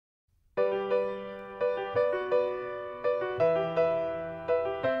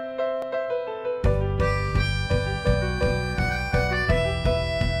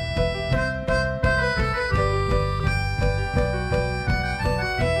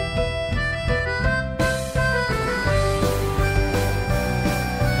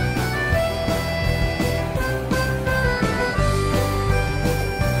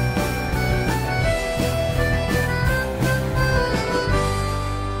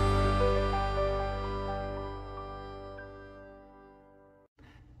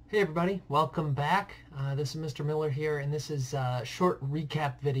Hey everybody, welcome back. This is Mr. Miller here, and this is a short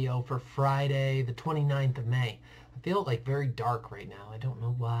recap video for Friday the 29th of May. I feel like very dark right now. I don't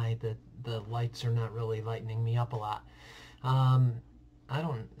know why the lights are not really lightening me up a lot.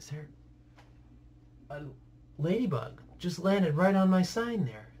 Is there a ladybug just landed right on my sign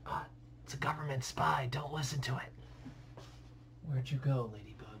there? It's a government spy. Don't listen to it. Where'd you go,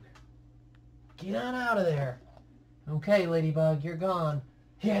 ladybug? Get on out of there. Okay, ladybug, you're gone.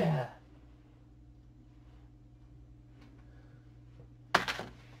 Yeah.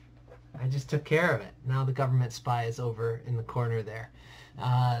 I just took care of it. Now the government spy is over in the corner there.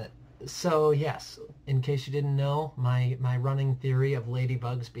 So yes, in case you didn't know, my running theory of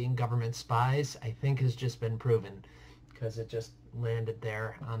ladybugs being government spies, I think has just been proven because it just landed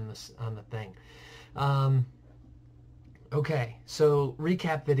there on the thing. Okay, so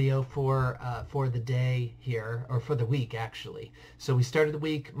recap video for the day here, or for the week actually. So we started the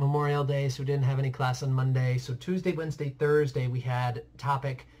week, Memorial Day, so we didn't have any class on Monday. So Tuesday, Wednesday, Thursday, we had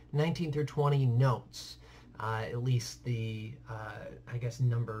topic 19 through 20 notes. At least the, I guess,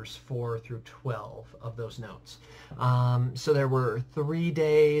 numbers 4 through 12 of those notes. So there were 3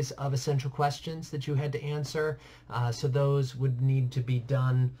 days of essential questions that you had to answer. So those would need to be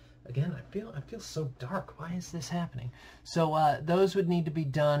done. Again, I feel so dark. Why is this happening? So those would need to be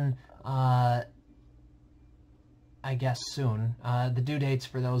done, I guess, soon. The due dates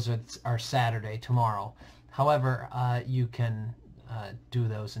for those are Saturday, tomorrow. However, you can do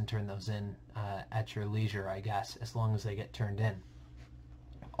those and turn those in at your leisure, I guess, as long as they get turned in.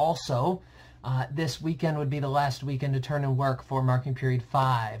 Also, this weekend would be the last weekend to turn in work for marking period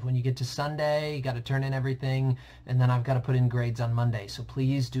 5. When you get to Sunday, you got to turn in everything, and then I've got to put in grades on Monday. So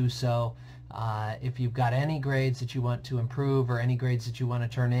please do so. If you've got any grades that you want to improve or any grades that you want to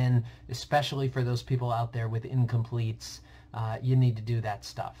turn in, especially for those people out there with incompletes, you need to do that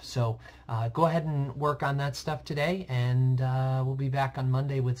stuff. So go ahead and work on that stuff today, and we'll be back on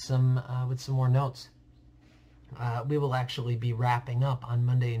Monday with some more notes. We will actually be wrapping up on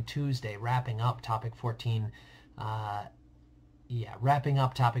Monday and Tuesday, wrapping up topic 14, wrapping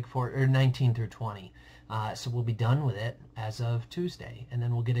up topic 19 through 20. So we'll be done with it as of Tuesday, and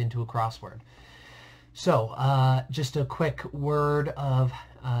then we'll get into a crossword. So just a quick word of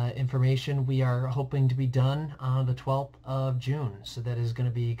information. We are hoping to be done on the 12th of June. So that is going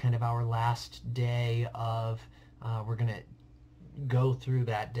to be kind of our last day of, we're going to go through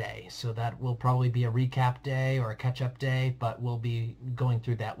that day. So that will probably be a recap day or a catch-up day, but we'll be going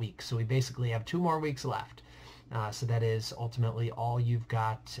through that week. So we basically have 2 more weeks left. So that is ultimately all you've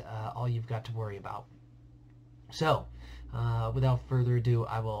got to worry about. So without further ado,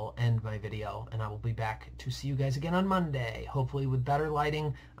 I will end my video, and I will be back to see you guys again on Monday, hopefully with better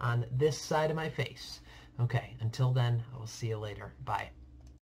lighting on this side of my face. Okay, until then, I will see you later. Bye.